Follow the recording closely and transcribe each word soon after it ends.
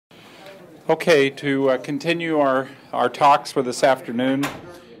Okay, to continue our talks for this afternoon,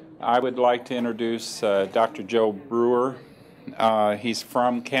 I would like to introduce Dr. Joe Brewer. He's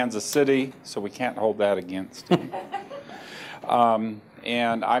from Kansas City, so we can't hold that against him.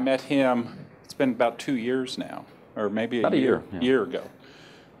 And I met him, it's been about 2 years now, or maybe about a year, year ago.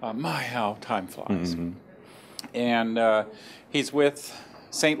 My, how time flies. Mm-hmm. And he's with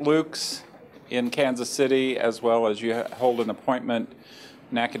St. Luke's in Kansas City, as well as you hold an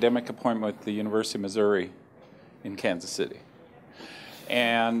academic appointment with the University of Missouri in Kansas City.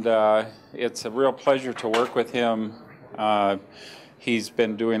 And it's a real pleasure to work with him. He's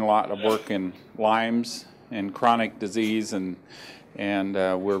been doing a lot of work in Lyme's and chronic disease, and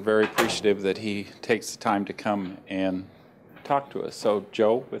we're very appreciative that he takes the time to come and talk to us. So,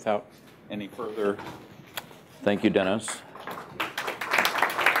 Joe, without any further... Thank you, Dennis.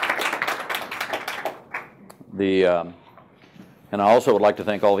 And I also would like to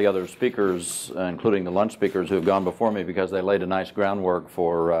thank all the other speakers, including the lunch speakers who have gone before me, because they laid a nice groundwork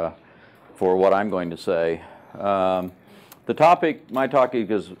for what I'm going to say. My topic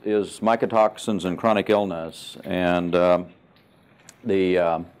is mycotoxins and chronic illness, and I'll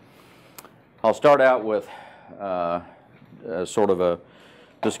start out with sort of a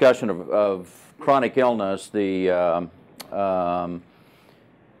discussion of chronic illness.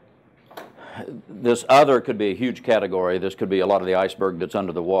 This other could be a huge category. This could be a lot of the iceberg that's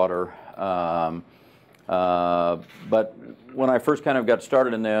under the water. But when I first kind of got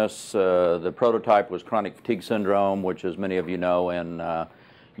started in this, the prototype was chronic fatigue syndrome, which, as many of you know, in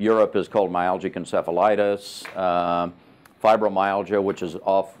Europe is called myalgic encephalitis. Fibromyalgia, which is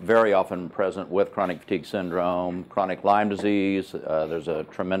very often present with chronic fatigue syndrome. Chronic Lyme disease, there's a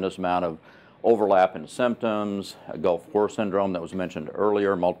tremendous amount of overlap in symptoms. Gulf War syndrome that was mentioned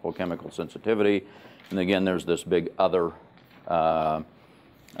earlier, multiple chemical sensitivity. And again, there's this big other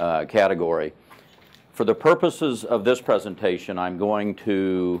category. For the purposes of this presentation, I'm going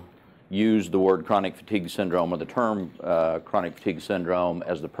to use the word chronic fatigue syndrome, or the term chronic fatigue syndrome,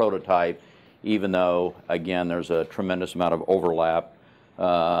 as the prototype, even though, again, there's a tremendous amount of overlap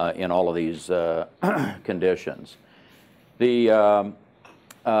in all of these conditions.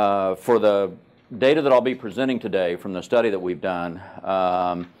 For the data that I'll be presenting today from the study that we've done,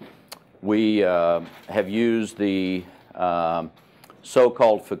 we have used the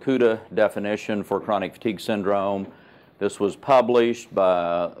so-called Fukuda definition for chronic fatigue syndrome. This was published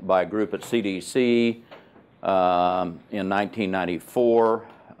by a group at CDC in 1994.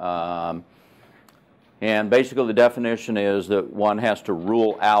 And basically the definition is that one has to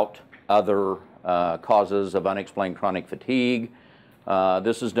rule out other causes of unexplained chronic fatigue.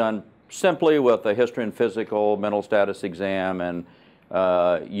 This is done simply with a history and physical, mental status exam, and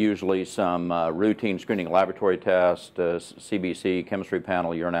usually some routine screening laboratory test, CBC, chemistry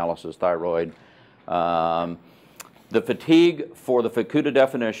panel, urinalysis, thyroid. The fatigue for the Fukuda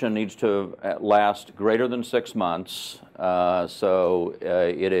definition needs to last greater than 6 months. So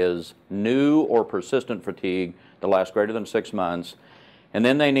it is new or persistent fatigue that lasts greater than 6 months. And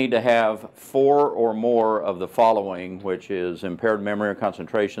then they need to have 4 or more of the following, which is impaired memory or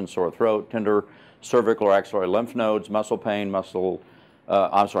concentration, sore throat, tender cervical or axillary lymph nodes, muscle pain, multi-joint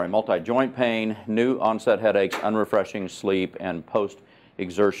pain, new onset headaches, unrefreshing sleep, and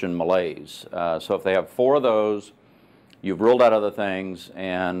post-exertion malaise. So if they have 4 of those, you've ruled out other things,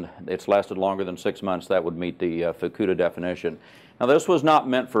 and it's lasted longer than 6 months, that would meet the Fukuda definition. Now, this was not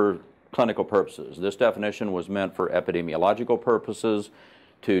meant for clinical purposes. This definition was meant for epidemiological purposes,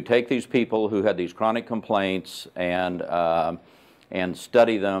 to take these people who had these chronic complaints and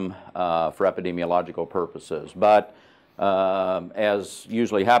study them for epidemiological purposes. But as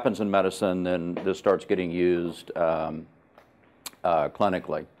usually happens in medicine, then this starts getting used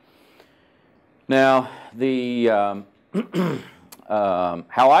clinically. Now,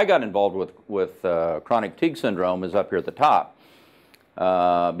 how I got involved with chronic fatigue syndrome is up here at the top.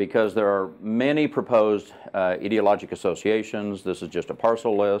 Because there are many proposed etiologic associations. This is just a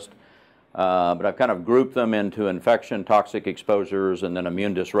partial list, but I've kind of grouped them into infection, toxic exposures, and then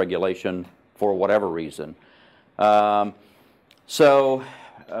immune dysregulation for whatever reason. Well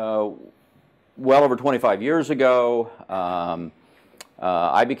over 25 years ago,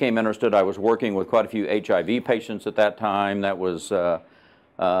 I became interested. I was working with quite a few HIV patients at that time. That was a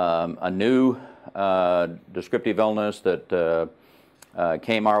new descriptive illness that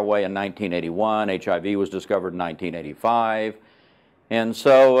came our way in 1981. HIV was discovered in 1985. And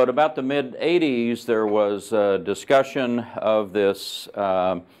so at about the mid-'80s, there was a discussion of this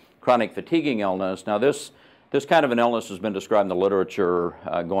chronic fatiguing illness. Now, this kind of an illness has been described in the literature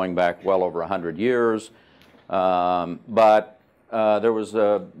going back well over 100 years. But there was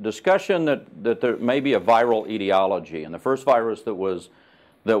a discussion that there may be a viral etiology, and the first virus that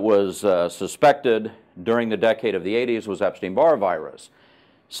was suspected during the decade of the 80s was Epstein-Barr virus.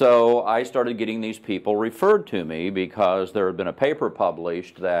 So I started getting these people referred to me because there had been a paper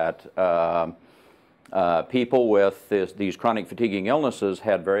published that people with these chronic fatiguing illnesses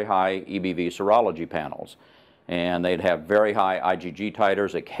had very high EBV serology panels. And they'd have very high IgG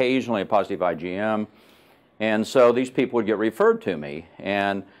titers, occasionally a positive IgM. And so these people would get referred to me.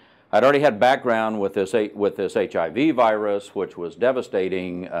 And I'd already had background with this HIV virus, which was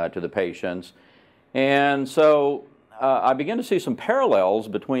devastating to the patients. And so I began to see some parallels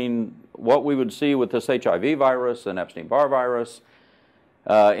between what we would see with this HIV virus and Epstein-Barr virus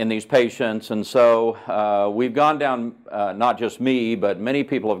in these patients. And so we've gone down, not just me, but many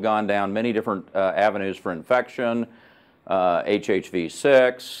people have gone down many different avenues for infection,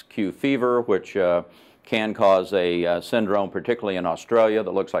 HHV6, Q fever, which can cause a syndrome, particularly in Australia,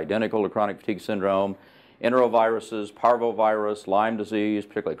 that looks identical to chronic fatigue syndrome, enteroviruses, parvovirus, Lyme disease,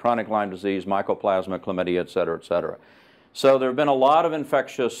 particularly chronic Lyme disease, mycoplasma, chlamydia, et cetera, et cetera. So there have been a lot of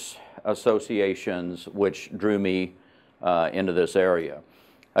infectious associations which drew me into this area.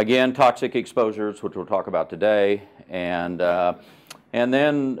 Again, toxic exposures, which we'll talk about today, and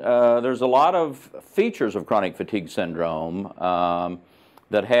then there's a lot of features of chronic fatigue syndrome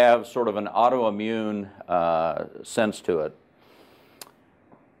that have sort of an autoimmune sense to it.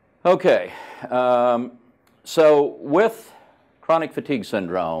 Okay, so with chronic fatigue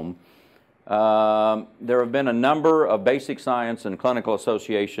syndrome, there have been a number of basic science and clinical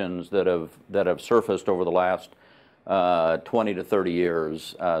associations that have surfaced over the last 20 to 30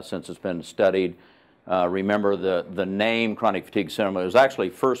 years since it's been studied. Remember the name chronic fatigue syndrome, it was actually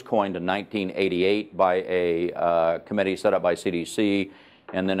first coined in 1988 by a committee set up by CDC,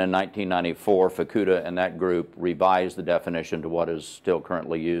 and then in 1994 Fukuda and that group revised the definition to what is still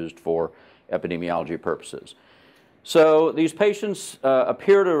currently used for epidemiology purposes. So these patients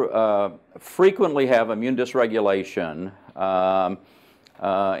appear to frequently have immune dysregulation,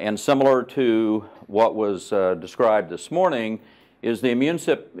 and similar to what was described this morning is the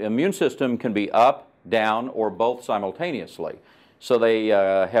immune system can be up, down, or both simultaneously. So they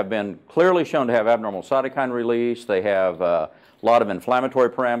have been clearly shown to have abnormal cytokine release. They have a lot of inflammatory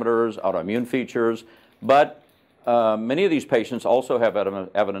parameters, autoimmune features, but many of these patients also have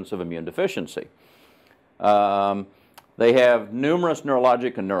evidence of immune deficiency. They have numerous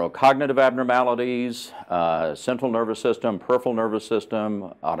neurologic and neurocognitive abnormalities, central nervous system, peripheral nervous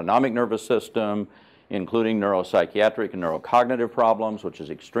system, autonomic nervous system, including neuropsychiatric and neurocognitive problems, which is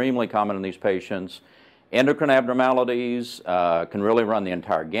extremely common in these patients. Endocrine abnormalities can really run the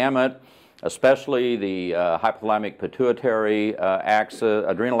entire gamut, especially the hypothalamic pituitary axis,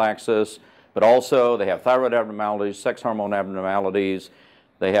 adrenal axis, but also they have thyroid abnormalities, sex hormone abnormalities.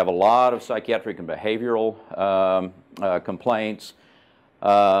 They have a lot of psychiatric and behavioral complaints.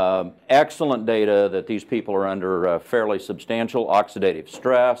 Excellent data that these people are under fairly substantial oxidative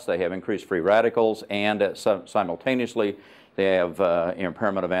stress. They have increased free radicals, and simultaneously they have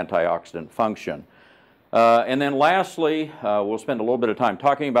impairment of antioxidant function. And then lastly, we'll spend a little bit of time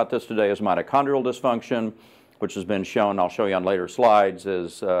talking about this today, is mitochondrial dysfunction, which has been shown, I'll show you on later slides,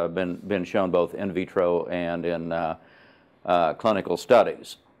 has been shown both in vitro and in clinical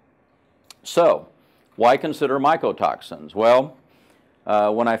studies. So, why consider mycotoxins? Well,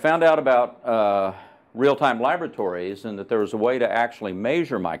 when I found out about real-time laboratories and that there was a way to actually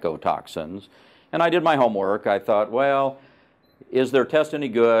measure mycotoxins, and I did my homework, I thought, well, is their test any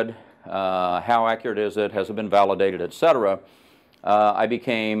good? How accurate is it? Has it been validated, etc.? I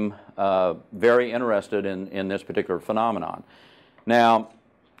became very interested in this particular phenomenon. Now,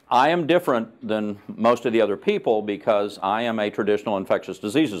 I am different than most of the other people because I am a traditional infectious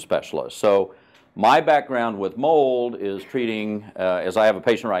diseases specialist. So my background with mold is treating, as I have a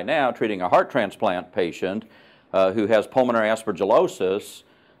patient right now, treating a heart transplant patient who has pulmonary aspergillosis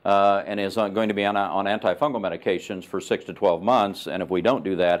and is going to be on antifungal medications for 6 to 12 months, and if we don't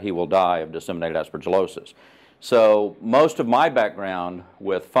do that, he will die of disseminated aspergillosis. So most of my background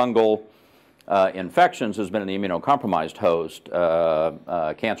with fungal infections has been in the immunocompromised host,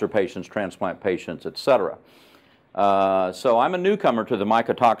 cancer patients, transplant patients, etc. So I'm a newcomer to the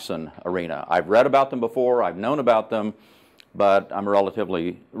mycotoxin arena. I've read about them before, I've known about them, but I'm a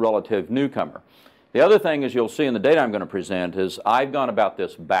relative newcomer. The other thing is, you'll see in the data I'm going to present, is I've gone about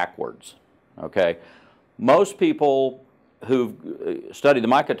this backwards. Okay? Most people who've studied the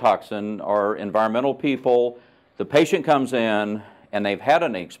mycotoxin are environmental people. The patient comes in and they've had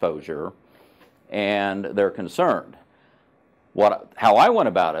an exposure and they're concerned. How I went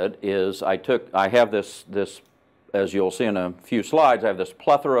about it is I have this as you'll see in a few slides, I have this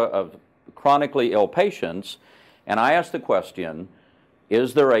plethora of chronically ill patients, and I asked the question,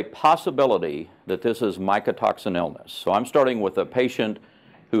 is there a possibility that this is mycotoxin illness? So I'm starting with a patient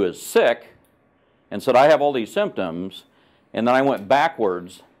who is sick and said, I have all these symptoms, and then I went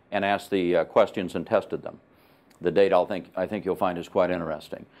backwards and asked the questions and tested them. The data I think you'll find is quite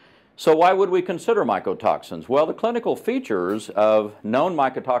interesting. So why would we consider mycotoxins? Well, the clinical features of known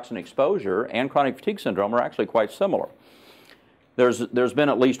mycotoxin exposure and chronic fatigue syndrome are actually quite similar. There's been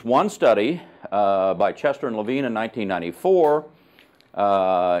at least one study by Chester and Levine in 1994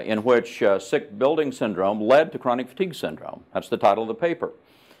 in which sick building syndrome led to chronic fatigue syndrome. That's the title of the paper.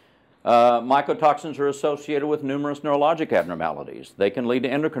 Mycotoxins are associated with numerous neurologic abnormalities. They can lead to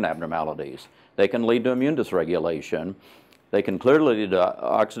endocrine abnormalities. They can lead to immune dysregulation. They can clearly lead to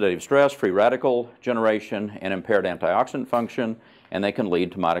oxidative stress, free radical generation, and impaired antioxidant function, and they can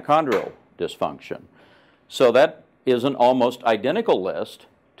lead to mitochondrial dysfunction. So that is an almost identical list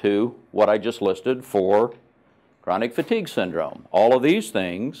to what I just listed for chronic fatigue syndrome. All of these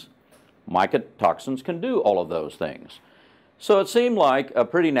things, mycotoxins can do all of those things. So it seemed like a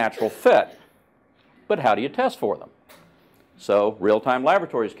pretty natural fit. But how do you test for them? So Realtime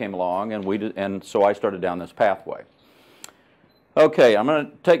laboratories came along, and so I started down this pathway. Okay, I'm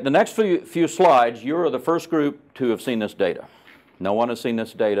going to take the next few slides. You're the first group to have seen this data. No one has seen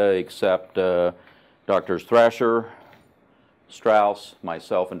this data except Drs. Thrasher, Strauss,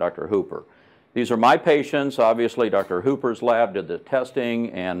 myself, and Dr. Hooper. These are my patients. Obviously, Dr. Hooper's lab did the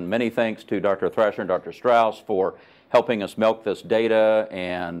testing, and many thanks to Dr. Thrasher and Dr. Strauss for helping us milk this data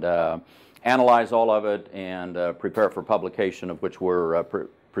and analyze all of it and prepare for publication, of which we're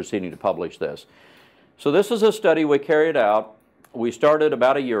proceeding to publish this. So this is a study we carried out. We started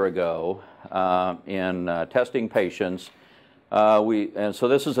about a year ago in testing patients. And so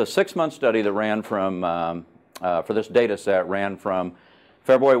this is a 6-month study that ran from, for this data set, ran from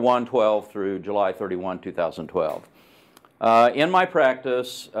February 1, 12 through July 31, 2012. In my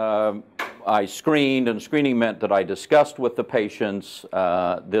practice, I screened, and screening meant that I discussed with the patients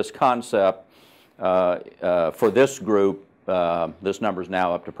this concept for this group. This number is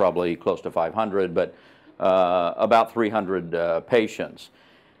now up to probably close to 500, but about 300 patients.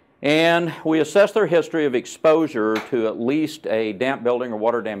 And we assessed their history of exposure to at least a damp building or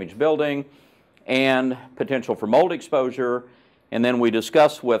water damaged building and potential for mold exposure. And then we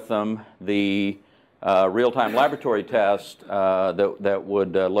discussed with them the real-time laboratory test that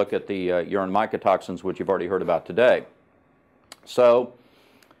would look at the urine mycotoxins, which you've already heard about today. So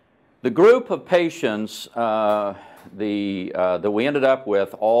the group of patients that we ended up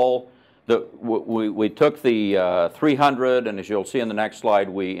with, we took the 300, and as you'll see in the next slide,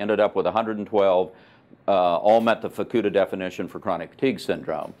 we ended up with 112, all met the Fukuda definition for chronic fatigue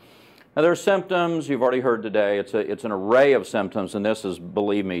syndrome. Now there are symptoms you've already heard today. It's an array of symptoms, and this is,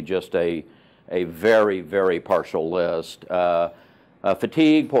 believe me, just a very, very partial list.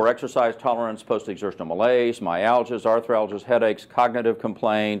 Fatigue, poor exercise tolerance, post-exertional malaise, myalgias, arthralgias, headaches, cognitive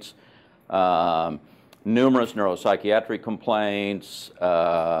complaints, numerous neuropsychiatric complaints,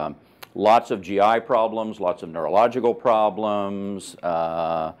 lots of GI problems, lots of neurological problems,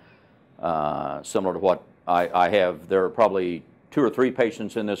 similar to what I have. There are probably 2 or 3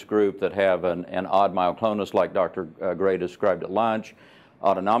 patients in this group that have an odd myoclonus like Dr. Gray described at lunch,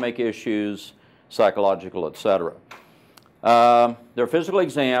 autonomic issues, psychological, etc. Their physical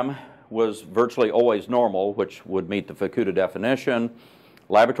exam was virtually always normal, which would meet the Fukuda definition.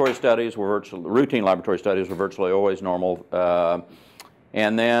 Laboratory studies were routine laboratory studies were virtually always normal.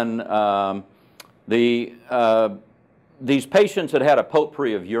 And then these patients had a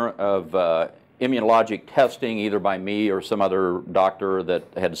potpourri of immunologic testing, either by me or some other doctor that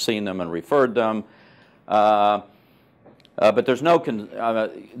had seen them and referred them. But there's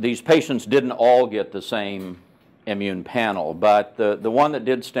these patients didn't all get the same immune panel, but the one that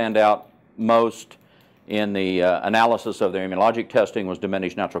did stand out most in the analysis of their immunologic testing was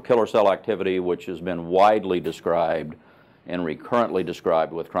diminished natural killer cell activity, which has been widely described and recurrently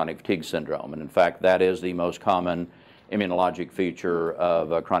described with chronic fatigue syndrome. And in fact, that is the most common immunologic feature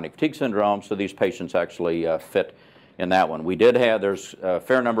of chronic fatigue syndrome, so these patients actually fit in that one. There's a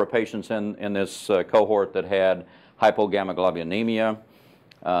fair number of patients in this cohort that had hypogammaglobulinemia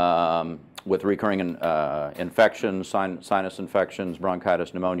with recurring infections, sinus infections,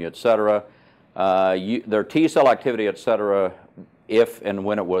 bronchitis, pneumonia, etc. Their T cell activity, etc., if and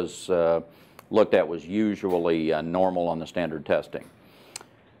when it was looked at, was usually normal on the standard testing.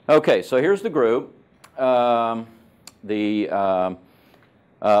 Okay, so here's the group. Of the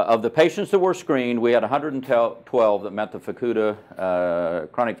patients that were screened, we had 112 that met the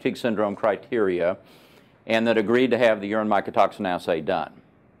Fukuda chronic fatigue syndrome criteria. and that agreed to have the urine mycotoxin assay done.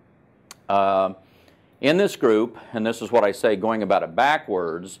 In this group, and this is what I say going about it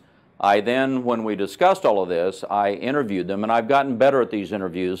backwards, I then, when we discussed all of this, I interviewed them, and I've gotten better at these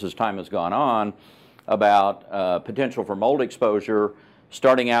interviews as time has gone on about potential for mold exposure,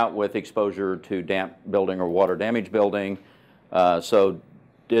 starting out with exposure to damp building or water damage building. So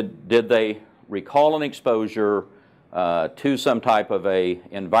did they recall an exposure to some type of a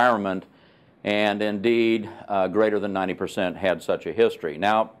environment, and indeed greater than 90% had such a history.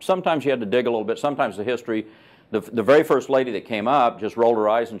 Now, sometimes you had to dig a little bit. Sometimes the history, the very first lady that came up just rolled her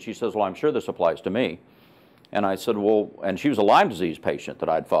eyes and she says, well, I'm sure this applies to me. And I said, well, and she was a Lyme disease patient that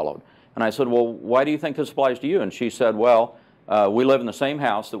I'd followed. And I said, well, why do you think this applies to you? And she said, well, we live in the same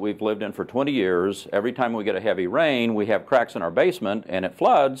house that we've lived in for 20 years. Every time we get a heavy rain, we have cracks in our basement and it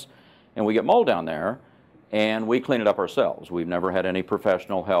floods and we get mold down there. And we clean it up ourselves. We've never had any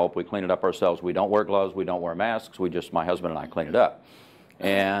professional help. We clean it up ourselves. We don't wear gloves. We don't wear masks. We just, my husband and I clean it up.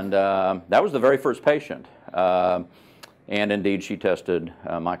 And that was the very first patient. And indeed, she tested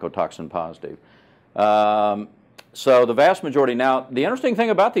mycotoxin positive. So the vast majority. Now, the interesting thing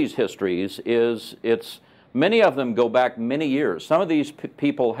about these histories is many of them go back many years. Some of these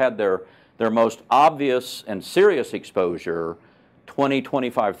people had their most obvious and serious exposure 20,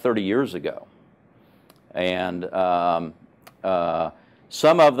 25, 30 years ago. And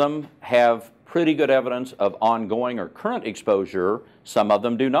some of them have pretty good evidence of ongoing or current exposure. Some of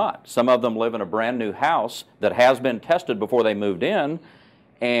them do not. Some of them live in a brand new house that has been tested before they moved in,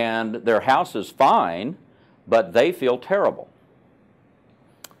 and their house is fine, but they feel terrible.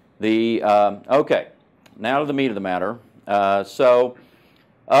 Okay, now to the meat of the matter. So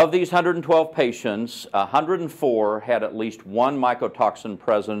of these 112 patients, 104 had at least one mycotoxin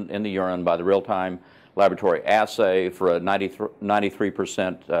present in the urine by the real-time laboratory assay for a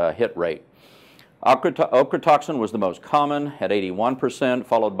 93% hit rate. Ochratoxin was the most common at 81%,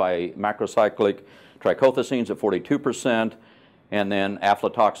 followed by macrocyclic trichothecenes at 42%, and then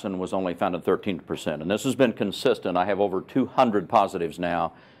aflatoxin was only found at 13%. And this has been consistent. I have over 200 positives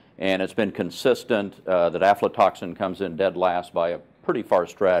now, and it's been consistent that aflatoxin comes in dead last by a pretty far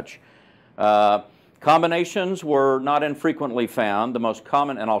stretch. Combinations were not infrequently found. The most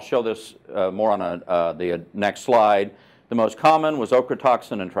common, and I'll show this more on the next slide, the most common was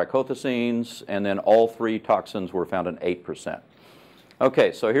ochratoxin and trichothecenes, and then all three toxins were found in 8%.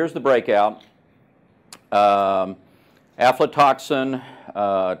 Okay, so here's the breakout. Aflatoxin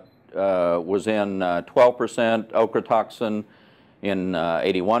was in 12%, ochratoxin in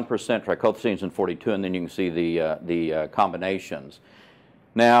 81%, trichothecenes in 42%, and then you can see the combinations.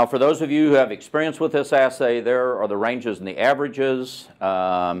 Now, for those of you who have experience with this assay, there are the ranges and the averages.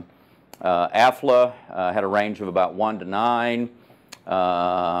 Afla had a range of about 1 to 9.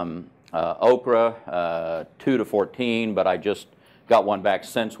 Ochra, 2 to 14, but I just got one back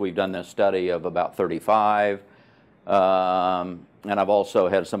since we've done this study of about 35. And I've also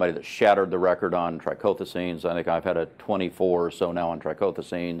had somebody that shattered the record on trichothecenes. I think I've had a 24 or so now on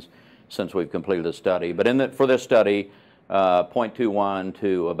trichothecenes since we've completed the study. But for this study, 0.21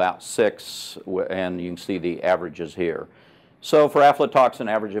 to about 6, and you can see the averages here. So for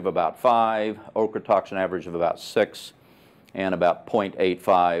aflatoxin, average of about 5, ochratoxin average of about 6, and about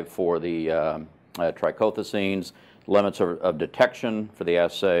 0.85 for the trichothecenes. Limits of detection for the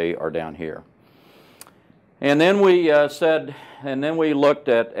assay are down here. And then we looked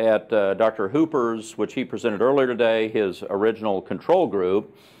at Dr. Hooper's, which he presented earlier today, his original control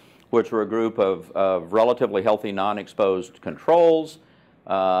group, which were a group of relatively healthy non-exposed controls.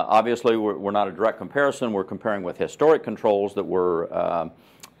 Obviously, we're not a direct comparison. We're comparing with historic controls that were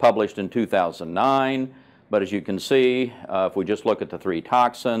published in 2009. But as you can see, if we just look at the three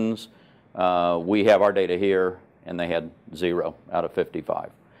toxins, we have our data here, and they had 0 out of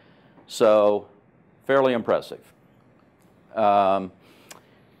 55. So fairly impressive. And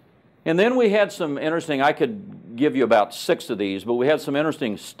then we had some interesting, I could give you about 6 of these, but we had some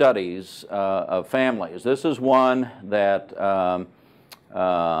interesting studies of families. This is one that,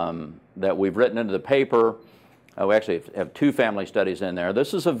 that we've written into the paper. We actually have 2 family studies in there.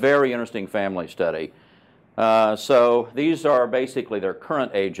 This is a very interesting family study. So these are basically their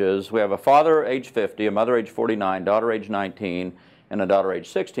current ages. We have a father age 50, a mother age 49, daughter age 19, and a daughter age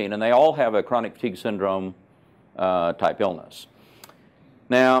 16, and they all have a chronic fatigue syndrome type illness.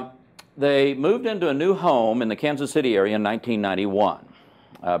 Now, they moved into a new home in the Kansas City area in 1991,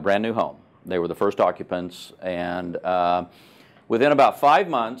 a brand new home. They were the first occupants, and within about 5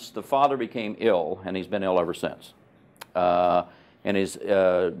 months, the father became ill, and he's been ill ever since. And his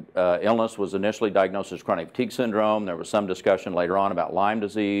illness was initially diagnosed as chronic fatigue syndrome. There was some discussion later on about Lyme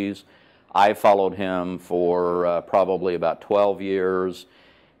disease. I followed him for probably about 12 years,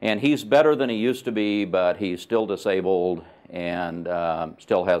 and he's better than he used to be, but he's still disabled and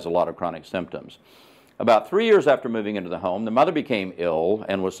still has a lot of chronic symptoms. About 3 years after moving into the home, the mother became ill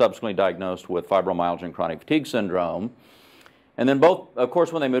and was subsequently diagnosed with fibromyalgia and chronic fatigue syndrome. And then both, of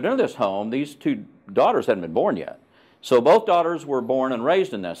course, when they moved into this home, these two daughters hadn't been born yet. So both daughters were born and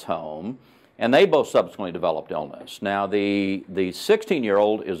raised in this home, and they both subsequently developed illness. Now, the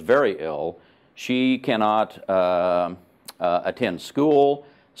 16-year-old is very ill. She cannot attend school.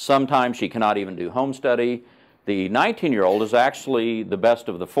 Sometimes she cannot even do home study. The 19-year-old is actually the best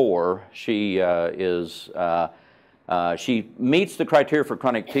of the four. She she meets the criteria for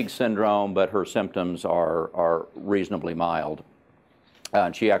chronic fatigue syndrome, but her symptoms are reasonably mild.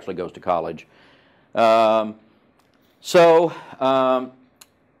 And she actually goes to college.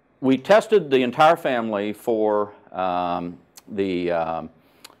 We tested the entire family for the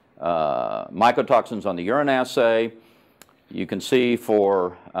mycotoxins on the urine assay. You can see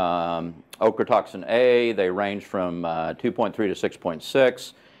for ochratoxin A, they range from 2.3 to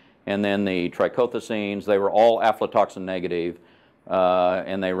 6.6. And then the trichothecenes, they were all aflatoxin negative,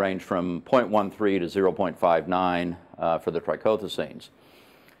 and they range from 0.13 to 0.59 for the trichothecenes.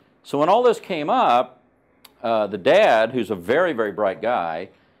 So when all this came up, the dad, who's a very, very bright guy,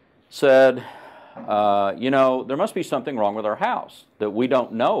 said, you know, there must be something wrong with our house, that we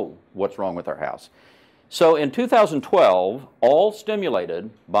don't know what's wrong with our house. So in 2012, all stimulated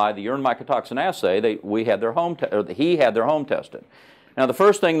by the urine mycotoxin assay, he had their home tested. Now, the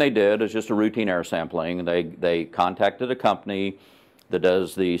first thing they did is just a routine air sampling. They contacted a company that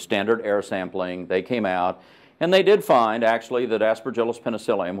does the standard air sampling. They came out, and they did find, actually, that Aspergillus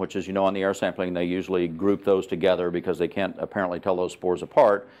penicillium, which is, you know, on the air sampling, they usually group those together because they can't apparently tell those spores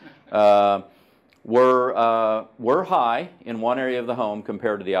apart, were high in one area of the home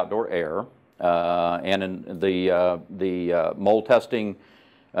compared to the outdoor air. And in the mold testing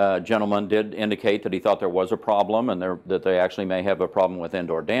gentleman did indicate that he thought there was a problem and that they actually may have a problem with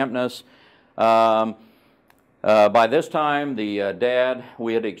indoor dampness. By this time, the dad,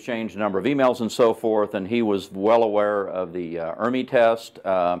 we had exchanged a number of emails and so forth, and he was well aware of the ERMI test.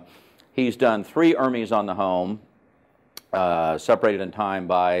 He's done 3 ERMIs on the home, separated in time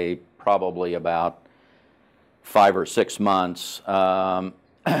by probably about 5 or 6 months.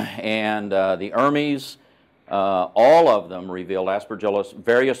 And the ERMIs, all of them revealed Aspergillus,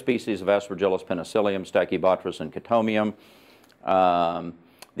 various species of Aspergillus penicillium, Stachybotrys, and Chaetomium.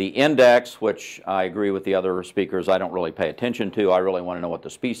 The index, which I agree with the other speakers, I don't really pay attention to. I really want to know what the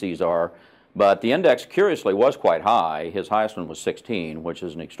species are. But the index, curiously, was quite high. His highest one was 16, which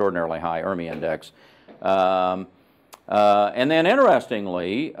is an extraordinarily high ERMI index. And then,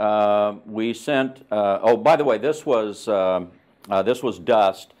 interestingly, we sent, oh, by the way, this was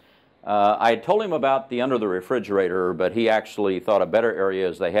dust. I had told him about the under the refrigerator, but he actually thought a better area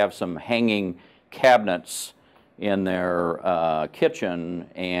is they have some hanging cabinets in their kitchen,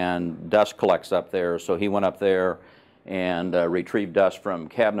 and dust collects up there. So he went up there and retrieved dust from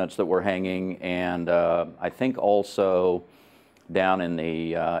cabinets that were hanging, and I think also down in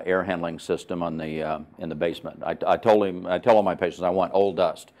the air handling system on the in the basement. I tell all my patients I want old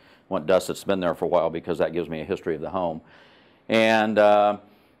dust. I want dust that's been there for a while because that gives me a history of the home. And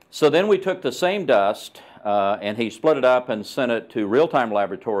so then we took the same dust and he split it up and sent it to Realtime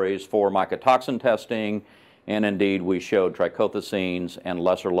laboratories for mycotoxin testing, and indeed we showed trichothecenes and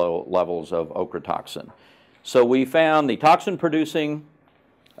lesser low levels of ochratoxin. So we found the toxin-producing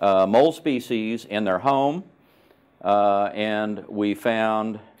mold species in their home, and we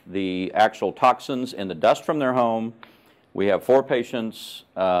found the actual toxins in the dust from their home. We have 4 patients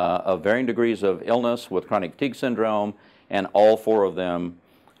of varying degrees of illness with chronic fatigue syndrome, and all 4 of them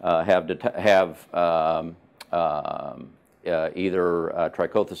have either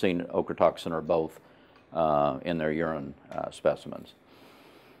trichothecene, ochratoxin, or both in their urine specimens.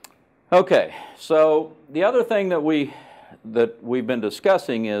 Okay, so the other thing that we've been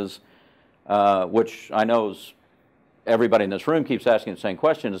discussing is, which I know is everybody in this room keeps asking the same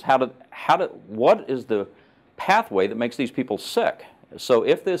question, is what is the pathway that makes these people sick? So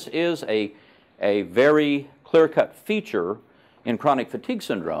if this is a very clear-cut feature in chronic fatigue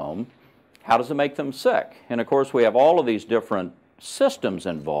syndrome, how does it make them sick? And of course we have all of these different systems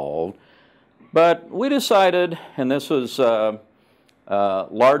involved, but we decided, and this was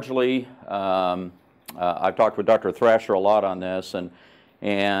largely, I've talked with Dr. Thrasher a lot on this, and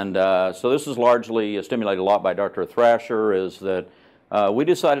so this is largely stimulated a lot by Dr. Thrasher, is that we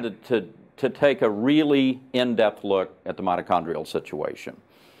decided to take a really in-depth look at the mitochondrial situation.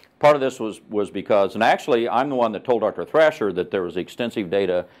 Part of this was because, and actually I'm the one that told Dr. Thrasher that there was extensive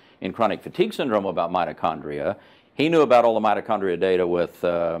data in chronic fatigue syndrome about mitochondria. He knew about all the mitochondria data with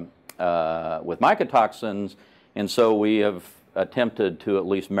mycotoxins, and so we have attempted to at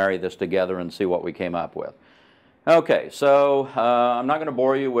least marry this together and see what we came up with. Okay, so I'm not going to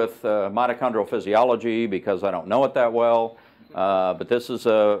bore you with mitochondrial physiology because I don't know it that well, but this is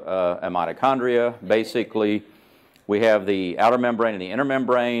a mitochondria. Basically, we have the outer membrane and the inner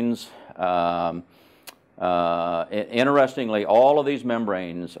membranes. Interestingly, all of these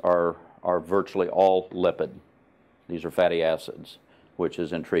membranes are virtually all lipid. These are fatty acids, which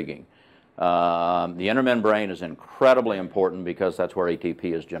is intriguing. The inner membrane is incredibly important because that's where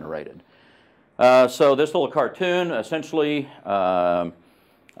ATP is generated. So this little cartoon essentially,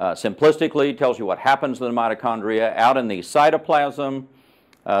 simplistically, tells you what happens to the mitochondria out in the cytoplasm.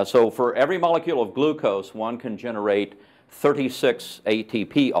 So for every molecule of glucose, one can generate 36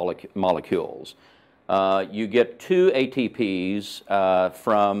 ATP molecules. You get 2 ATPs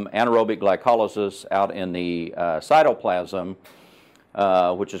from anaerobic glycolysis out in the cytoplasm,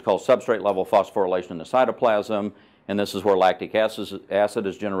 which is called substrate level phosphorylation in the cytoplasm, and this is where lactic acid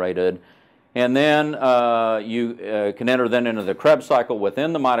is generated. And then you can enter then into the Krebs cycle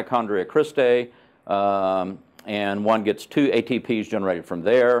within the mitochondria cristae, and one gets 2 ATPs generated from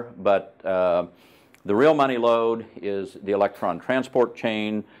there. But the real money load is the electron transport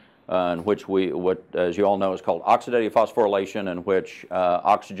chain, in which what as you all know is called oxidative phosphorylation, in which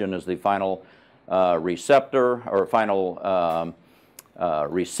oxygen is the final receptor or final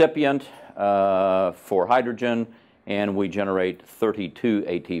recipient for hydrogen, and we generate 32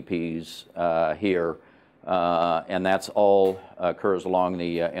 ATPs here, and that's all occurs along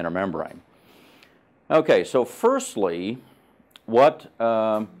the inner membrane. Okay, so firstly, what's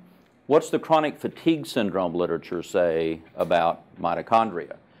the chronic fatigue syndrome literature say about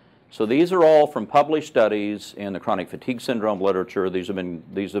mitochondria? So these are all from published studies in the chronic fatigue syndrome literature. These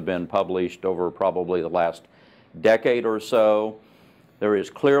have been published over probably the last decade or so. There is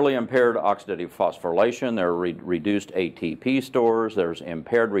clearly impaired oxidative phosphorylation. There are reduced ATP stores. There's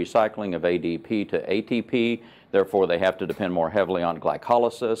impaired recycling of ADP to ATP. Therefore, they have to depend more heavily on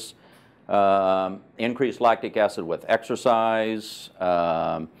glycolysis. Increased lactic acid with exercise.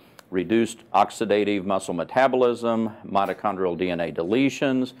 Reduced oxidative muscle metabolism. Mitochondrial DNA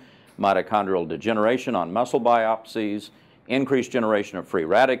deletions. Mitochondrial degeneration on muscle biopsies. Increased generation of free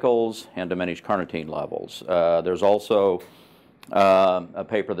radicals and diminished carnitine levels. There's also a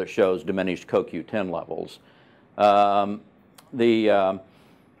paper that shows diminished CoQ10 levels.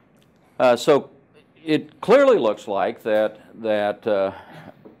 So it clearly looks like that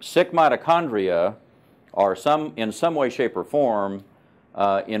sick mitochondria are in some way, shape, or form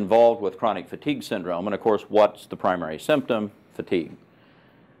involved with chronic fatigue syndrome. And of course, what's the primary symptom? Fatigue.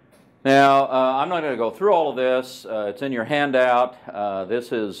 Now, I'm not going to go through all of this. It's in your handout.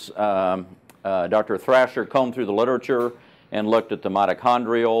 This is Dr. Thrasher combed through the literature and looked at the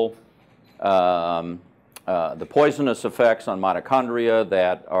mitochondrial, the poisonous effects on mitochondria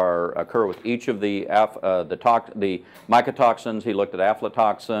that occur with each of the mycotoxins. He looked at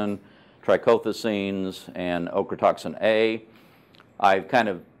aflatoxin, trichothecenes, and ochratoxin A. I've kind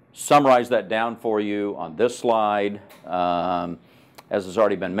of summarized that down for you on this slide. As has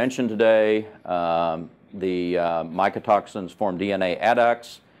already been mentioned today, the mycotoxins form DNA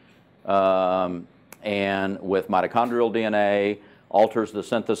adducts, and with mitochondrial DNA, alters the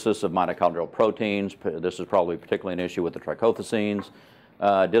synthesis of mitochondrial proteins. This is probably particularly an issue with the trichothecenes.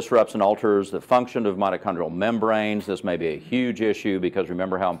 Disrupts and alters the function of mitochondrial membranes. This may be a huge issue because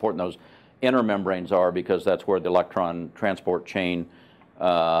remember how important those inner membranes are, because that's where the electron transport chain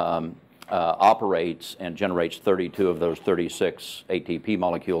operates and generates 32 of those 36 ATP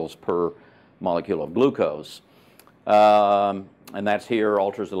molecules per molecule of glucose. And that's here,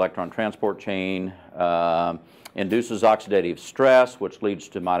 alters the electron transport chain, induces oxidative stress, which leads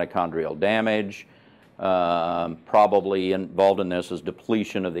to mitochondrial damage. Probably involved in this is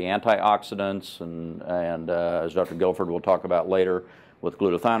depletion of the antioxidants, and as Dr. Guilford will talk about later, with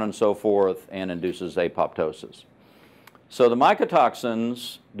glutathione and so forth, and induces apoptosis. So the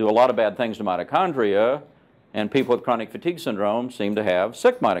mycotoxins do a lot of bad things to mitochondria, and people with chronic fatigue syndrome seem to have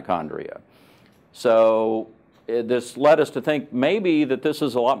sick mitochondria. So this led us to think maybe that this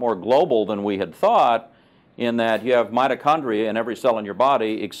is a lot more global than we had thought, in that you have mitochondria in every cell in your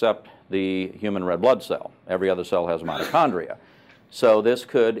body except the human red blood cell. Every other cell has mitochondria. So this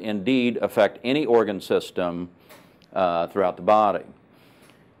could indeed affect any organ system throughout the body.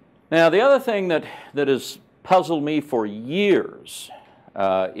 Now, the other thing that has puzzled me for years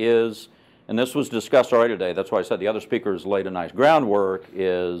is, and this was discussed already today, that's why I said the other speakers laid a nice groundwork,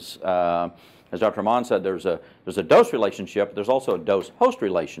 is as Dr. Amon said, there's a dose relationship, but there's also a dose-host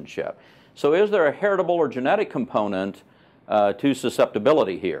relationship. So is there a heritable or genetic component to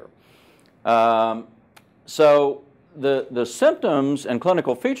susceptibility here? So the symptoms and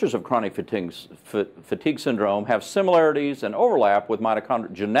clinical features of chronic fatigue syndrome have similarities and overlap with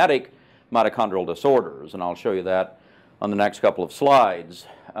genetic mitochondrial disorders, and I'll show you that on the next couple of slides.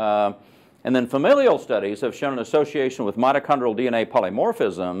 And then familial studies have shown an association with mitochondrial DNA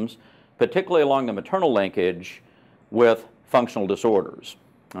polymorphisms, particularly along the maternal linkage, with functional disorders.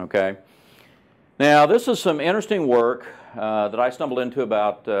 Okay. Now, this is some interesting work that I stumbled into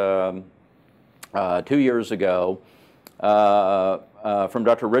about 2 years ago from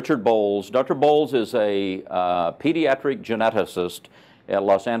Dr. Richard Bowles. Dr. Bowles is a pediatric geneticist at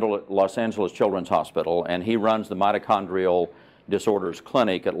Los Angeles Children's Hospital, and he runs the Mitochondrial Disorders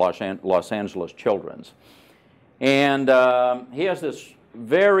Clinic at Los Angeles Children's. And he has this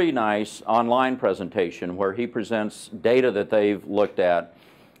very nice online presentation where he presents data that they've looked at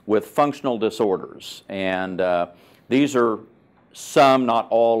with functional disorders. And these are some, not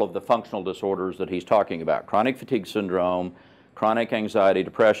all, of the functional disorders that he's talking about: chronic fatigue syndrome, chronic anxiety,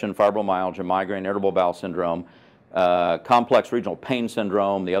 depression, fibromyalgia, migraine, irritable bowel syndrome, complex regional pain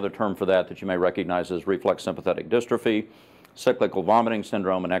syndrome. The other term for that you may recognize is reflex sympathetic dystrophy, cyclical vomiting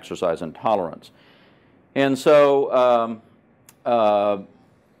syndrome, and exercise intolerance. And so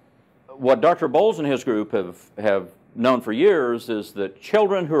what Dr. Bowles and his group have known for years is that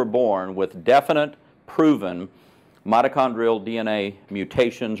children who are born with definite, proven mitochondrial DNA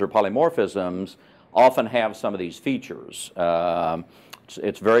mutations or polymorphisms often have some of these features.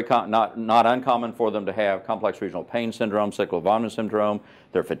 It's very not uncommon for them to have complex regional pain syndrome, cyclical vomiting syndrome.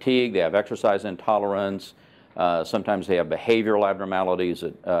 They're fatigued, they have exercise intolerance, sometimes they have behavioral abnormalities,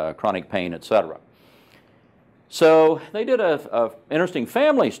 chronic pain, etc. So they did an interesting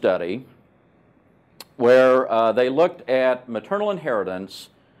family study where they looked at maternal inheritance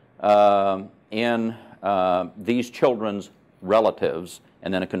in these children's relatives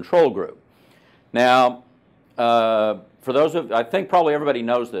and then a control group. Now, for those of, I think probably everybody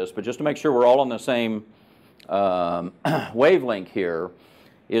knows this, but just to make sure we're all on the same wavelength here,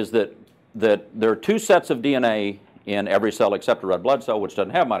 is that there are two sets of DNA in every cell except a red blood cell, which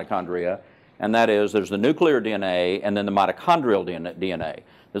doesn't have mitochondria, and that is there's the nuclear DNA and then the mitochondrial DNA.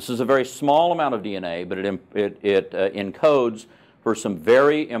 This is a very small amount of DNA, but it encodes for some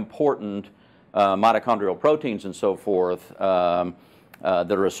very important mitochondrial proteins and so forth that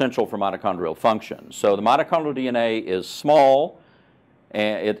are essential for mitochondrial function. So the mitochondrial DNA is small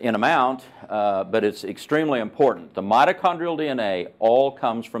in amount, but it's extremely important. The mitochondrial DNA all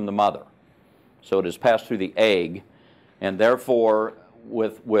comes from the mother. So it is passed through the egg, and therefore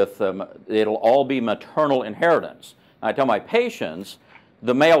it'll all be maternal inheritance. I tell my patients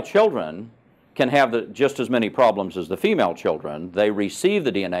the male children can have just as many problems as the female children. They receive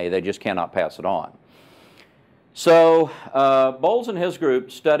the DNA, they just cannot pass it on. So Bowles and his group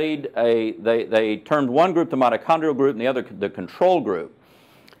studied they termed one group the mitochondrial group and the other the control group.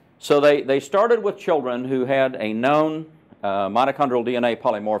 So they started with children who had a known mitochondrial DNA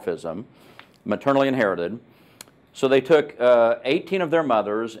polymorphism, maternally inherited. So they took 18 of their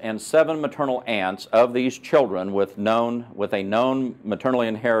mothers and 7 maternal aunts of these children with a known maternally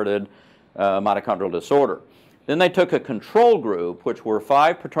inherited mitochondrial disorder. Then they took a control group, which were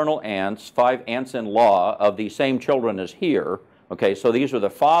 5 paternal aunts, 5 aunts-in-law of the same children as here. Okay, so these are the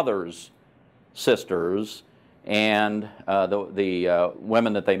father's sisters and the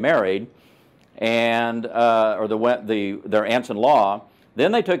women that they married, and or their aunts-in-law.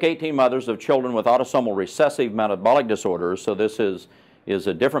 Then they took 18 mothers of children with autosomal recessive metabolic disorders. So this is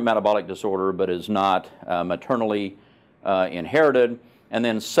a different metabolic disorder, but is not maternally inherited. And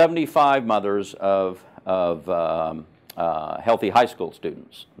then 75 mothers of healthy high school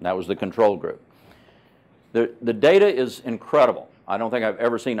students. And that was the control group. The data is incredible. I don't think I've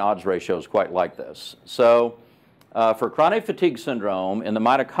ever seen odds ratios quite like this. So for chronic fatigue syndrome, in the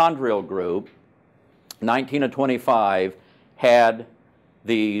mitochondrial group, 19 of 25 had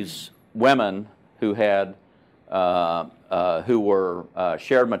these women who had shared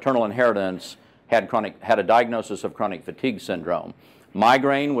maternal inheritance had a diagnosis of chronic fatigue syndrome.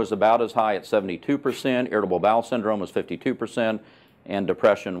 Migraine was about as high at 72%, irritable bowel syndrome was 52%, and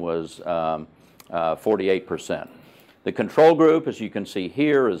depression was 48%. The control group, as you can see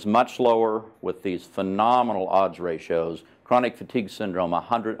here, is much lower with these phenomenal odds ratios. Chronic fatigue syndrome,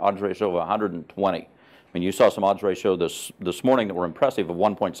 odds ratio of 120. I mean, you saw some odds ratio this morning that were impressive of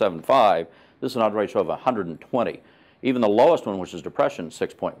 1.75. This is an odds ratio of 120. Even the lowest one, which is depression,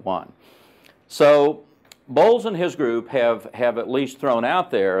 6.1. So Bowles and his group have at least thrown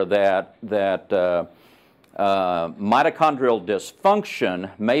out there that mitochondrial dysfunction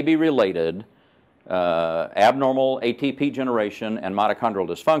may be related, abnormal ATP generation and mitochondrial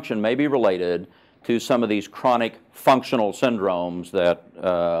dysfunction may be related to some of these chronic functional syndromes that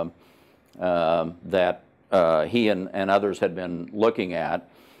he and others had been looking at,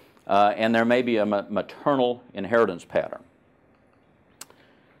 and there may be a maternal inheritance pattern.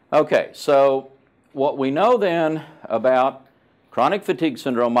 Okay, so what we know then about chronic fatigue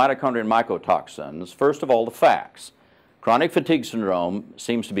syndrome, mitochondria, and mycotoxins, first of all, the facts. Chronic fatigue syndrome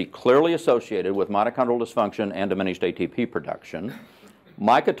seems to be clearly associated with mitochondrial dysfunction and diminished ATP production.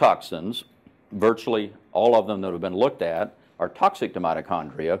 Mycotoxins, virtually all of them that have been looked at, are toxic to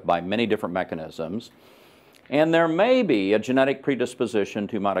mitochondria by many different mechanisms. And there may be a genetic predisposition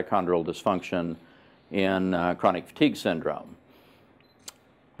to mitochondrial dysfunction in chronic fatigue syndrome.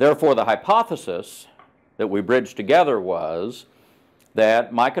 Therefore, the hypothesis that we bridged together was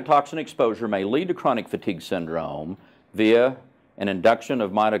that mycotoxin exposure may lead to chronic fatigue syndrome via an induction of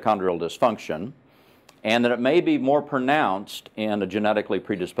mitochondrial dysfunction, and that it may be more pronounced in a genetically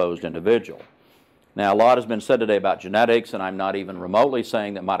predisposed individual. Now, a lot has been said today about genetics, and I'm not even remotely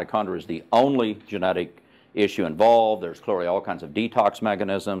saying that mitochondria is the only genetic issue involved. There's clearly all kinds of detox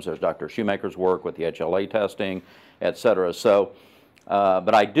mechanisms. There's Dr. Shoemaker's work with the HLA testing, et cetera. So,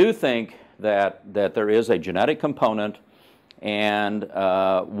 but I do think that there is a genetic component, and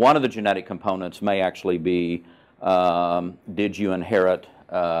one of the genetic components may actually be, did you inherit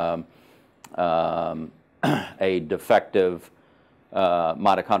a defective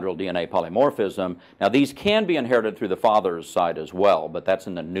mitochondrial DNA polymorphism. Now, these can be inherited through the father's side as well, but that's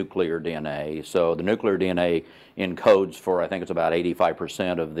in the nuclear DNA. So the nuclear DNA encodes for, I think it's about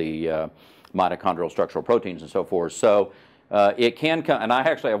 85% of the mitochondrial structural proteins and so forth. So it can come, and I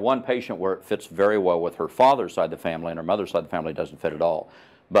actually have one patient where it fits very well with her father's side of the family, and her mother's side of the family doesn't fit at all.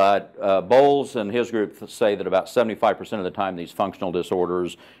 But Bowles and his group say that about 75% of the time these functional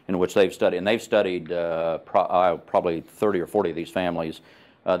disorders in which they've studied, and they've studied probably 30 or 40 of these families,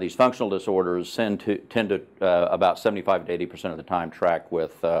 these functional disorders tend to about 75 to 80% of the time track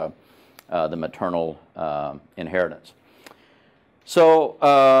with the maternal inheritance.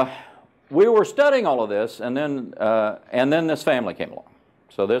 So we were studying all of this, and then this family came along.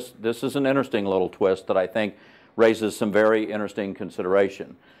 So this is an interesting little twist that I think raises some very interesting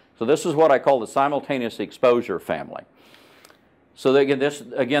consideration. So this is what I call the simultaneous exposure family. So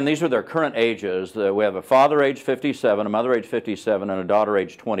again, these are their current ages. We have a father age 57, a mother age 57, and a daughter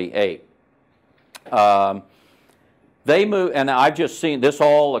age 28. They moved, and I've just seen, this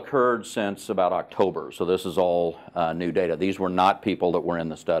all occurred since about October, so this is all new data. These were not people that were in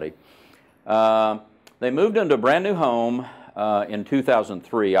the study. They moved into a brand new home in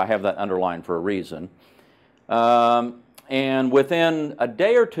 2003. I have that underlined for a reason. And within a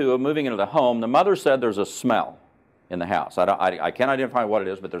day or two of moving into the home, the mother said there's a smell in the house. I can't identify what it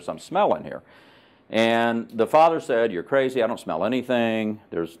is, but there's some smell in here. And the father said, "You're crazy, I don't smell anything.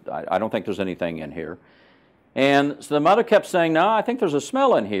 I don't think there's anything in here." And so the mother kept saying, "No, I think there's a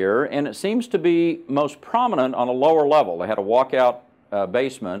smell in here," and it seems to be most prominent on a lower level. They had a walkout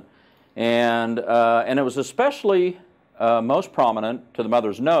basement, and it was especially most prominent to the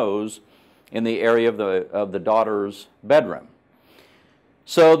mother's nose in the area of the daughter's bedroom.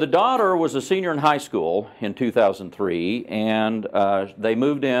 So the daughter was a senior in high school in 2003, and they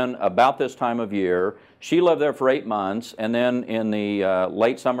moved in about this time of year. She lived there for 8 months, and then in the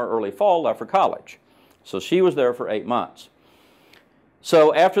late summer, early fall, left for college. So she was there for 8 months.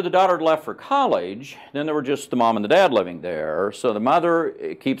 So after the daughter had left for college, then there were just the mom and the dad living there. So the mother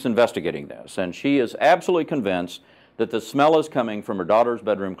keeps investigating this, and she is absolutely convinced that the smell is coming from her daughter's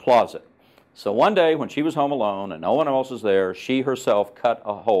bedroom closet. So one day when she was home alone and no one else was there, she herself cut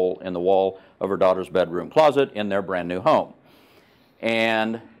a hole in the wall of her daughter's bedroom closet in their brand new home.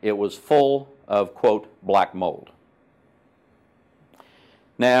 And it was full of, quote, black mold.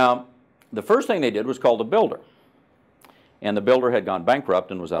 Now, the first thing they did was call the builder. And the builder had gone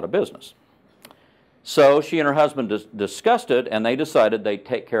bankrupt and was out of business. So she and her husband discussed it, and they decided they'd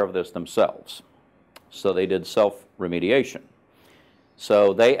take care of this themselves. So they did self-remediation.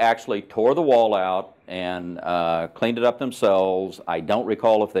 So they actually tore the wall out and cleaned it up themselves. I don't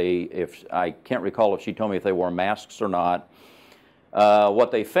recall I can't recall if she told me if they wore masks or not.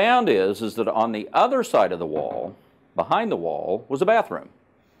 What they found is that on the other side of the wall, behind the wall, was a bathroom.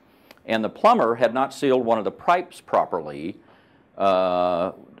 And the plumber had not sealed one of the pipes properly,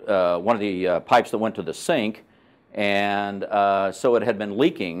 one of the pipes that went to the sink, and so it had been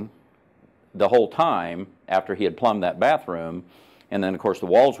leaking the whole time after he had plumbed that bathroom. And then, of course, the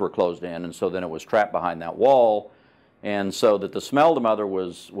walls were closed in, and so then it was trapped behind that wall. And so that the smell the mother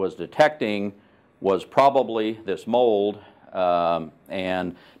was detecting was probably this mold.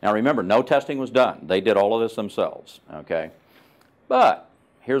 And now remember, no testing was done. They did all of this themselves, okay? But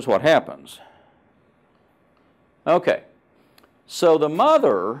here's what happens. Okay, so the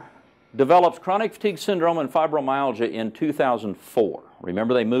mother develops chronic fatigue syndrome and fibromyalgia in 2004.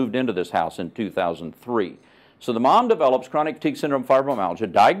 Remember, they moved into this house in 2003. So the mom develops chronic fatigue syndrome,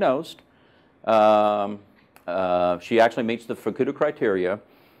 fibromyalgia, diagnosed. She actually meets the Fukuda criteria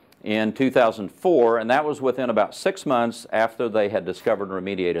in 2004, and that was within about 6 months after they had discovered and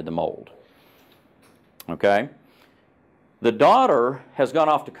remediated the mold. Okay? The daughter has gone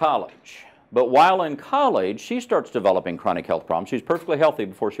off to college, but while in college, she starts developing chronic health problems. She's perfectly healthy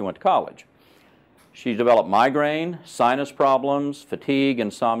before she went to college. She developed migraine, sinus problems, fatigue,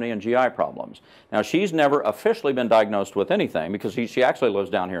 insomnia, and GI problems. Now, she's never officially been diagnosed with anything because she actually lives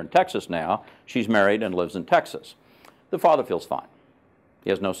down here in Texas now. She's married and lives in Texas. The father feels fine. He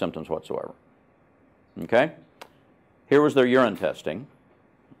has no symptoms whatsoever. Okay? Here was their urine testing.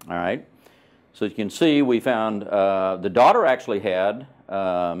 All right? So as you can see, we found the daughter actually had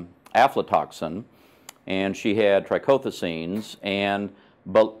aflatoxin, and she had trichothecenes, and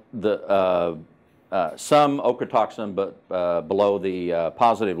some ochratoxin, but below the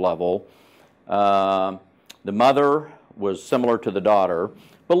positive level. The mother was similar to the daughter,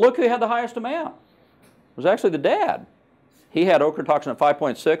 but look who had the highest amount. It was actually the dad. He had ochratoxin at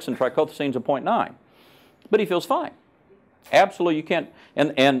 5.6 and trichothecenes at 0.9, but he feels fine. Absolutely, you can't.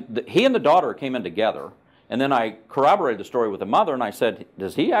 And he and the daughter came in together, and then I corroborated the story with the mother, and I said,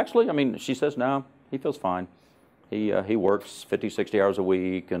 does he actually? I mean, she says, no, he feels fine. He works 50, 60 hours a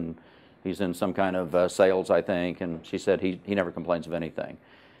week, and he's in some kind of sales, I think, and she said he never complains of anything.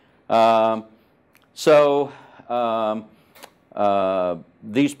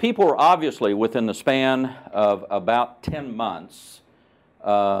 These people were obviously, within the span of about 10 months,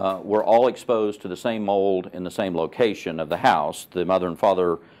 were all exposed to the same mold in the same location of the house. The mother and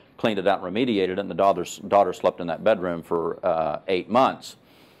father cleaned it out and remediated it, and the daughter slept in that bedroom for 8 months.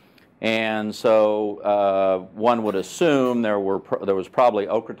 And so one would assume there was probably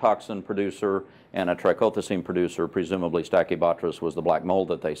ochratoxin producer and a trichothecene producer, presumably Stachybotrys was the black mold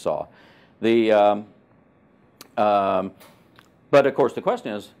that they saw. But of course the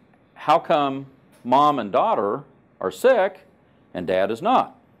question is, how come mom and daughter are sick and dad is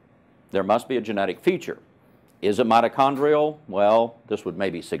not? There must be a genetic feature. Is it mitochondrial? Well, this would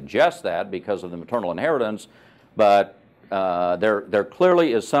maybe suggest that because of the maternal inheritance, but there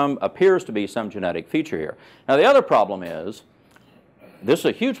clearly is appears to be some genetic feature here. Now the other problem is, this is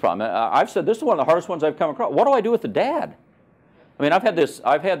a huge problem. I've said this is one of the hardest ones I've come across. What do I do with the dad? I mean, I've had this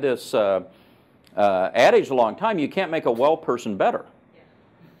adage a long time, you can't make a well person better.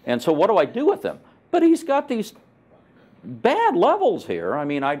 And so what do I do with him? But he's got these bad levels here. I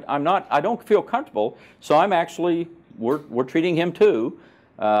mean, I don't feel comfortable, so I'm actually, we're treating him too.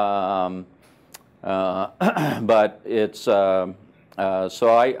 But it's, so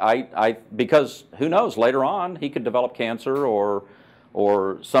because who knows, later on he could develop cancer or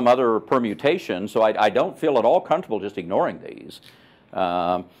some other permutation, so I don't feel at all comfortable just ignoring these.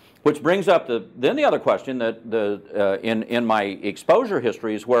 Which brings up then the other question that in my exposure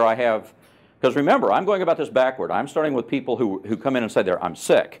histories where I have, because remember, I'm going about this backward. I'm starting with people who come in and say I'm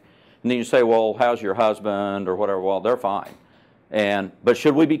sick. And then you say, well, how's your husband or whatever? Well, they're fine. But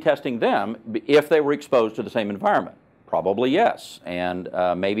should we be testing them if they were exposed to the same environment? Probably yes, and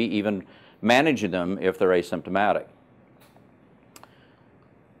maybe even managing them if they're asymptomatic.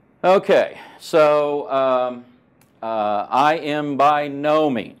 Okay, so I am by no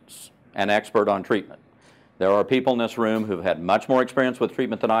means an expert on treatment. There are people in this room who've had much more experience with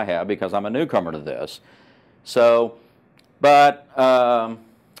treatment than I have because I'm a newcomer to this. So, but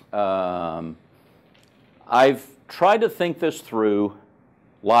I've tried to think this through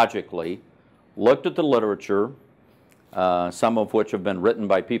logically, looked at the literature, some of which have been written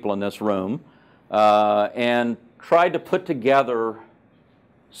by people in this room, and tried to put together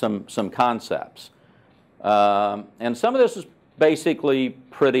some concepts. And some of this is basically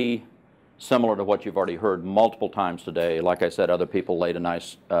pretty similar to what you've already heard multiple times today. Like I said, other people laid a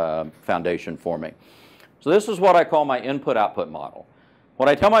nice foundation for me. So this is what I call my input-output model. What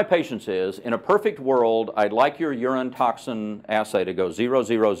I tell my patients is, in a perfect world, I'd like your urine toxin assay to go 0,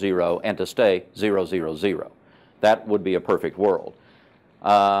 0, 0 and to stay 0, 0, 0. That would be a perfect world.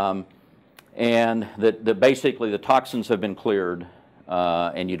 And that basically the toxins have been cleared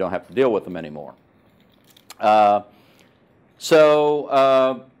and you don't have to deal with them anymore.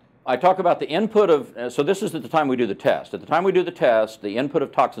 I talk about the input of, so this is at the time we do the test. At the time we do the test, the input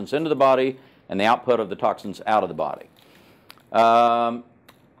of toxins into the body and the output of the toxins out of the body.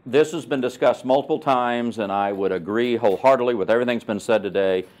 This has been discussed multiple times, and I would agree wholeheartedly with everything that's been said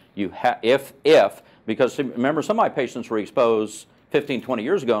today. Because remember, some of my patients were exposed 15, 20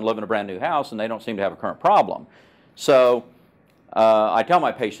 years ago and live in a brand new house, and they don't seem to have a current problem. So I tell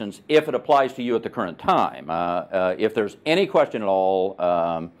my patients, if it applies to you at the current time, if there's any question at all,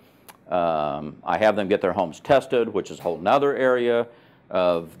 I have them get their homes tested, which is a whole nother area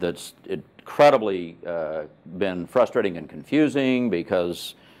that's incredibly been frustrating and confusing,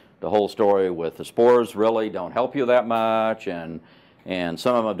 because the whole story with the spores really don't help you that much, and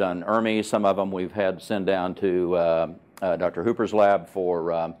some of them have done ERMI, some of them we've had send down to Dr. Hooper's lab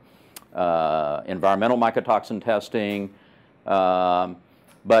for environmental mycotoxin testing,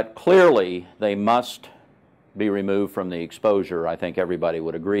 but clearly they must be removed from the exposure. I think everybody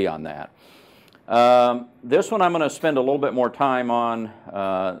would agree on that. This one I'm going to spend a little bit more time on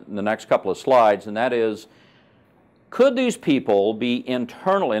in the next couple of slides, and that is, could these people be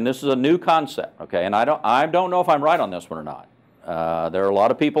internal? And this is a new concept, okay? And I don't know if I'm right on this one or not. There are a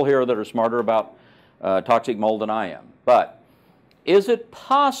lot of people here that are smarter about toxic mold than I am. But is it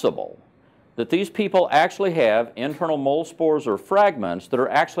possible that these people actually have internal mold spores or fragments that are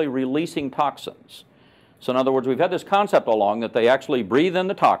actually releasing toxins? So in other words, we've had this concept all along that they actually breathe in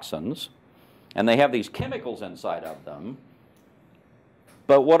the toxins, and they have these chemicals inside of them.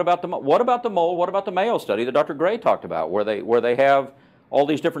 But what about the mold? What about the Mayo study that Dr. Gray talked about, where they have all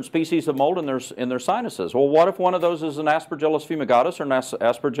these different species of mold in their sinuses? Well, what if one of those is an Aspergillus fumigatus or an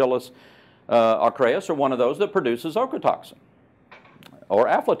Aspergillus aureus, or one of those that produces ochratoxin or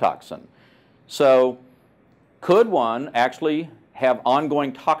aflatoxin? So could one actually have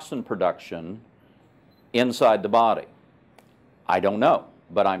ongoing toxin production inside the body? I don't know,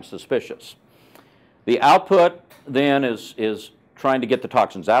 but I'm suspicious. The output then is trying to get the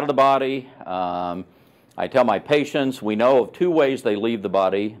toxins out of the body. I tell my patients, we know of two ways they leave the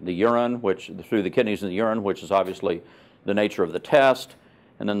body: the urine, through the kidneys and the urine, which is obviously the nature of the test,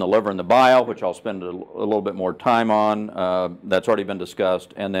 and then the liver and the bile, which I'll spend a little bit more time on. That's already been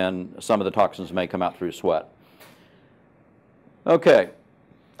discussed, and then some of the toxins may come out through sweat. Okay.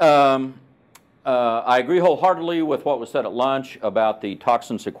 I agree wholeheartedly with what was said at lunch about the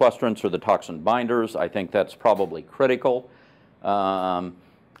toxin sequestrants or the toxin binders. I think that's probably critical.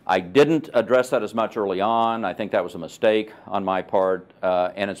 I didn't address that as much early on. I think that was a mistake on my part,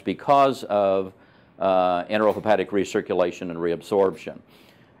 and it's because of enterohepatic recirculation and reabsorption.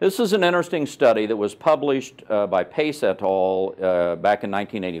 This is an interesting study that was published by Pace et al. Back in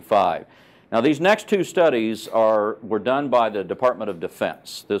 1985. Now, these next two studies were done by the Department of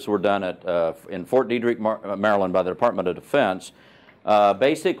Defense. This were done in Fort Detrick, Maryland, by the Department of Defense,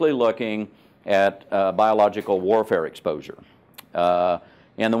 basically looking at biological warfare exposure.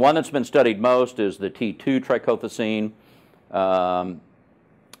 And the one that's been studied most is the T2 trichothecene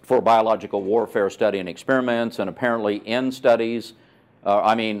for biological warfare study and experiments, and apparently in studies,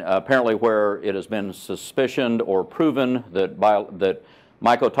 apparently where it has been suspicioned or proven that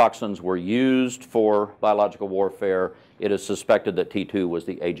mycotoxins were used for biological warfare, it is suspected that T2 was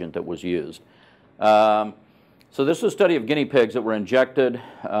the agent that was used. So this is a study of guinea pigs that were injected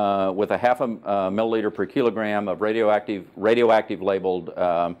with a 0.5 milliliter per kilogram of radioactive labeled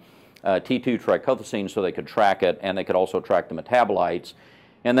T2 trichothecene, so they could track it, and they could also track the metabolites.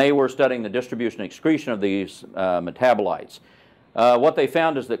 And they were studying the distribution and excretion of these metabolites. What they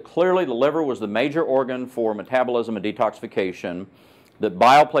found is that clearly the liver was the major organ for metabolism and detoxification, that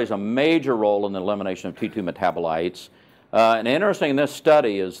bile plays a major role in the elimination of T2 metabolites. And interesting in this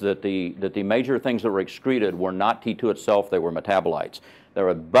study is that the major things that were excreted were not T2 itself, they were metabolites. There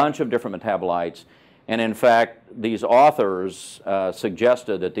were a bunch of different metabolites, and in fact, these authors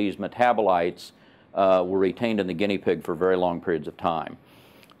suggested that these metabolites were retained in the guinea pig for very long periods of time.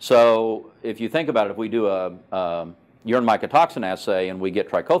 So if you think about it, if we do a urine mycotoxin assay and we get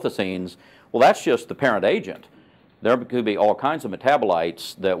trichothecenes, well, that's just the parent agent. There could be all kinds of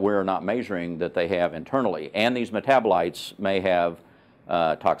metabolites that we're not measuring that they have internally, and these metabolites may have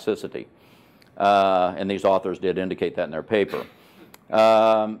toxicity. And these authors did indicate that in their paper.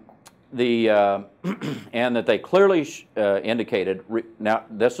 And that they clearly indicated, now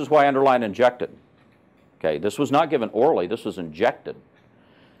this is why I underline injected. Okay, this was not given orally, this was injected.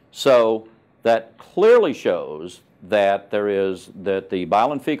 So that clearly shows that that the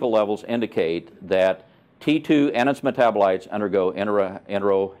bile and fecal levels indicate that T2 and its metabolites undergo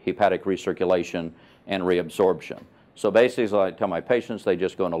enterohepatic recirculation and reabsorption. So basically, as I tell my patients, they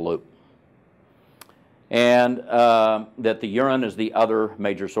just go in a loop. and that the urine is the other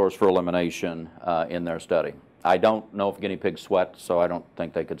major source for elimination in their study. I don't know if guinea pigs sweat, so I don't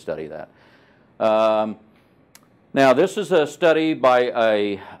think they could study that. Now, this is a study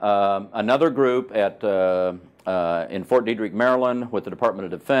by another group at, in Fort Detrick, Maryland, with the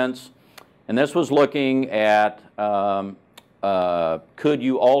Department of Defense, and this was looking at could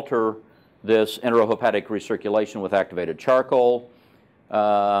you alter this enterohepatic recirculation with activated charcoal.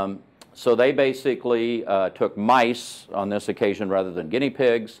 So they basically took mice on this occasion rather than guinea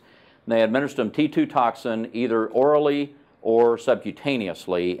pigs. And they administered them T2 toxin either orally or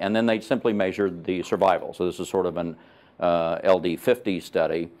subcutaneously, and then they simply measured the survival. So this is sort of an LD50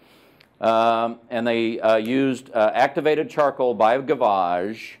 study. And they used activated charcoal by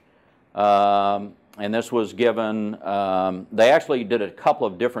gavage, and this was given, they actually did a couple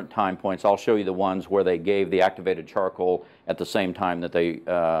of different time points. I'll show you the ones where they gave the activated charcoal at the same time that they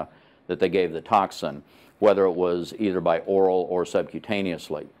gave the toxin, whether it was either by oral or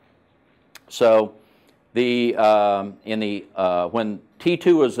subcutaneously. So when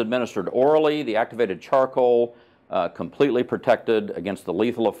T2 was administered orally, the activated charcoal completely protected against the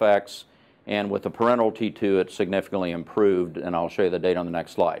lethal effects, and with the parenteral T2 it significantly improved, and I'll show you the data on the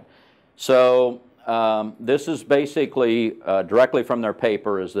next slide. So this is basically directly from their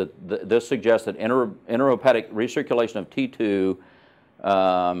paper, is that this suggests that enterohepatic recirculation of T2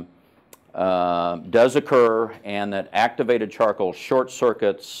 does occur, and that activated charcoal short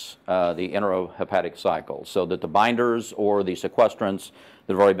circuits the enterohepatic cycle, so that the binders or the sequestrants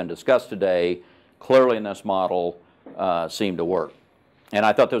that have already been discussed today clearly in this model seem to work. And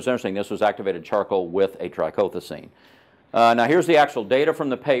I thought that was interesting. This was activated charcoal with a trichothecene. Now here's the actual data from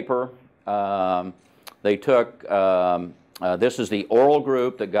the paper. They took, this is the oral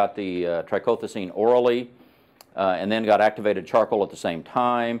group that got the trichothecene orally and then got activated charcoal at the same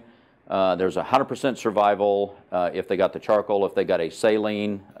time. There's 100% survival if they got the charcoal. If they got a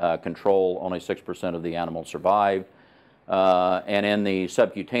saline control, only 6% of the animals survived. And in the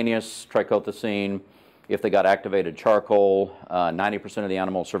subcutaneous trichothecene, if they got activated charcoal, 90% of the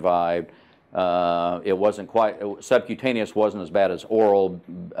animals survived. It wasn't quite, subcutaneous wasn't as bad as oral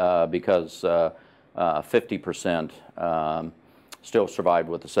because 50% still survived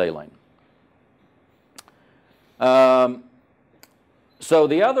with the saline. So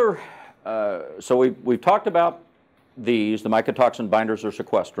the other, so we've talked about these, the mycotoxin binders or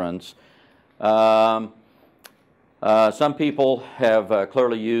sequestrants. Some people have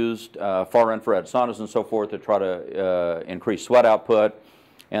clearly used far infrared saunas and so forth to try to increase sweat output.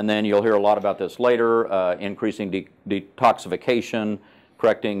 And then you'll hear a lot about this later, increasing detoxification,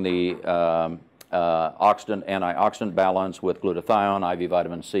 correcting the antioxidant balance with glutathione, IV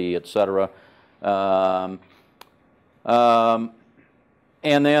vitamin C, etc.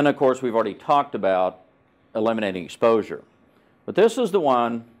 And then, of course, we've already talked about eliminating exposure. But this is the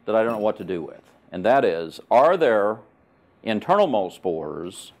one that I don't know what to do with. And that is, are there internal mold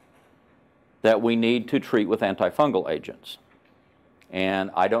spores that we need to treat with antifungal agents?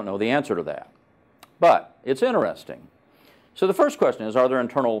 And I don't know the answer to that. But it's interesting. So the first question is, are there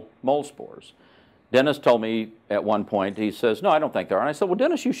internal mold spores? Dennis told me at one point, he says, no, I don't think there are. And I said, well,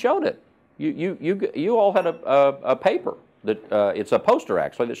 Dennis, you showed it. You all had a paper. That it's a poster,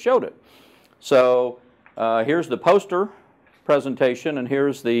 actually, that showed it. So here's the poster presentation, and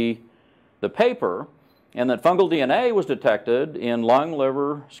here's the paper. And that fungal DNA was detected in lung,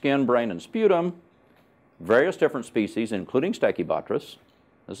 liver, skin, brain, and sputum, various different species, including Stachybotrys.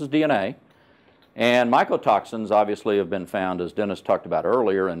 This is DNA. And mycotoxins obviously have been found, as Dennis talked about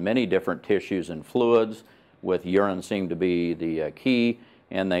earlier, in many different tissues and fluids, with urine seemed to be the key,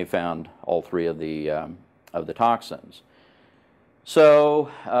 and they found all three of the toxins.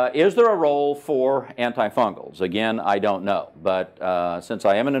 So is there a role for antifungals? Again, I don't know, but since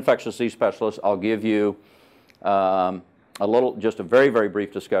I am an infectious disease specialist, I'll give you just a very, very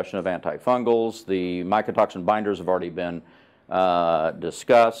brief discussion of antifungals. The mycotoxin binders have already been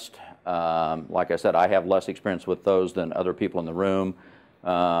discussed. Like I said, I have less experience with those than other people in the room.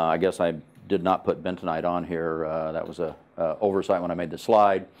 I guess I did not put bentonite on here. That was an oversight when I made the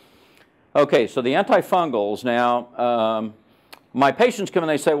slide. Okay, so the antifungals now, my patients come and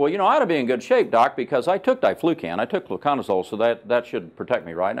they say, well, you know, I ought to be in good shape, doc, because I took diflucan, I took fluconazole, so that should protect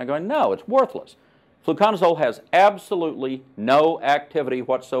me, right? And I go, no, it's worthless. Fluconazole has absolutely no activity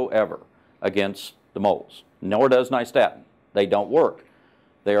whatsoever against the molds, nor does nystatin. They don't work.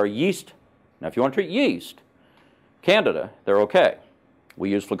 They are yeast. Now, if you want to treat yeast, candida, they're okay. We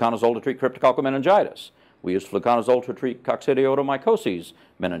use fluconazole to treat cryptococcal meningitis. We use fluconazole to treat coccidioidomycosis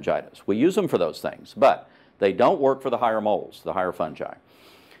meningitis. We use them for those things, but they don't work for the higher molds, the higher fungi.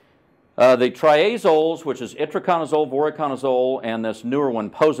 The triazoles, which is itraconazole, voriconazole, and this newer one,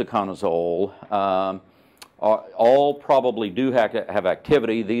 posaconazole, all probably do have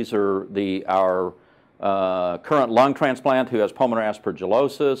activity. These are our current lung transplant who has pulmonary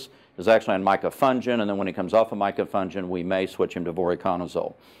aspergillosis is actually on mycofungin, and then when he comes off of mycofungin, we may switch him to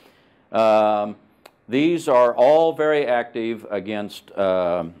voriconazole. These are all very active against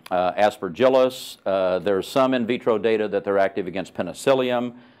aspergillus. There's some in vitro data that they're active against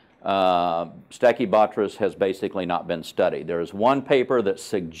penicillium. Stachybotrys has basically not been studied. There is one paper that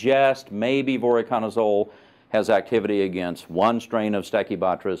suggests maybe voriconazole has activity against one strain of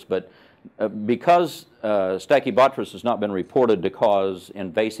Stachybotrys, but because Stachybotrys has not been reported to cause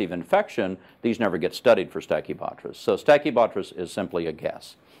invasive infection, these never get studied for Stachybotrys. So Stachybotrys is simply a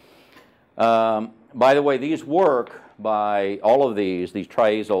guess. By the way, these work by, all of these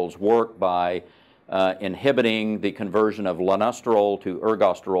triazoles work by inhibiting the conversion of lanosterol to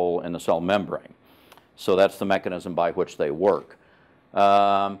ergosterol in the cell membrane. So that's the mechanism by which they work.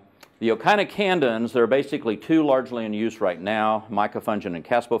 The echinocandins, there are basically two largely in use right now, mycofungin and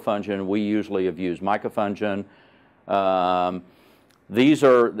caspofungin. We usually have used mycofungin. These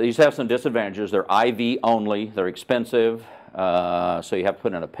have some disadvantages. They're IV only. They're expensive. So you have to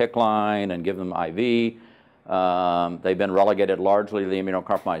put in a PICC line and give them IV. They've been relegated largely to the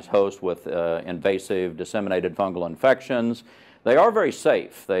immunocompromised host with invasive disseminated fungal infections. They are very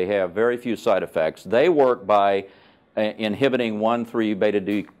safe. They have very few side effects. They work by inhibiting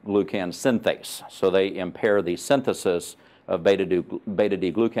 1,3-beta-D glucan synthase. So they impair the synthesis of beta-D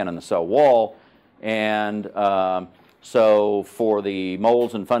glucan in the cell wall. And so for the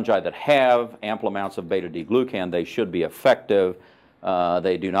molds and fungi that have ample amounts of beta-D glucan, they should be effective.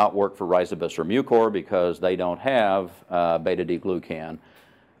 They do not work for Rhizobus or Mucor because they don't have beta-D glucan.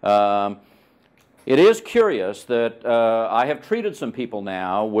 It is curious that I have treated some people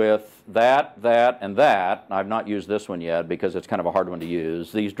now with that, and that. I've not used this one yet because it's kind of a hard one to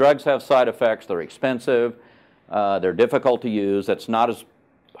use. These drugs have side effects. They're expensive. They're difficult to use. That's not as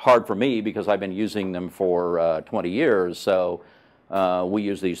hard for me because I've been using them for 20 years. So we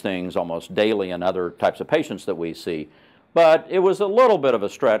use these things almost daily in other types of patients that we see. But it was a little bit of a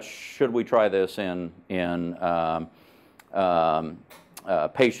stretch. Should we try this in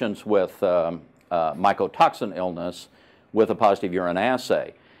patients with mycotoxin illness with a positive urine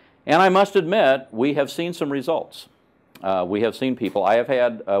assay? And I must admit, we have seen some results. We have seen people. I have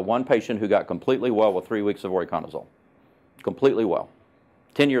had one patient who got completely well with 3 weeks of voriconazole. Completely well.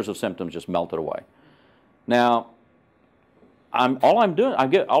 10 years of symptoms just melted away. Now, all I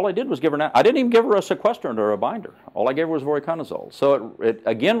did was give her, I didn't even give her a sequestrant or a binder. All I gave her was voriconazole. So it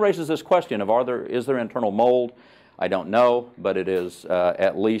again raises this question of is there internal mold? I don't know, but it is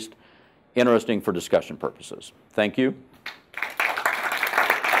at least interesting for discussion purposes. Thank you.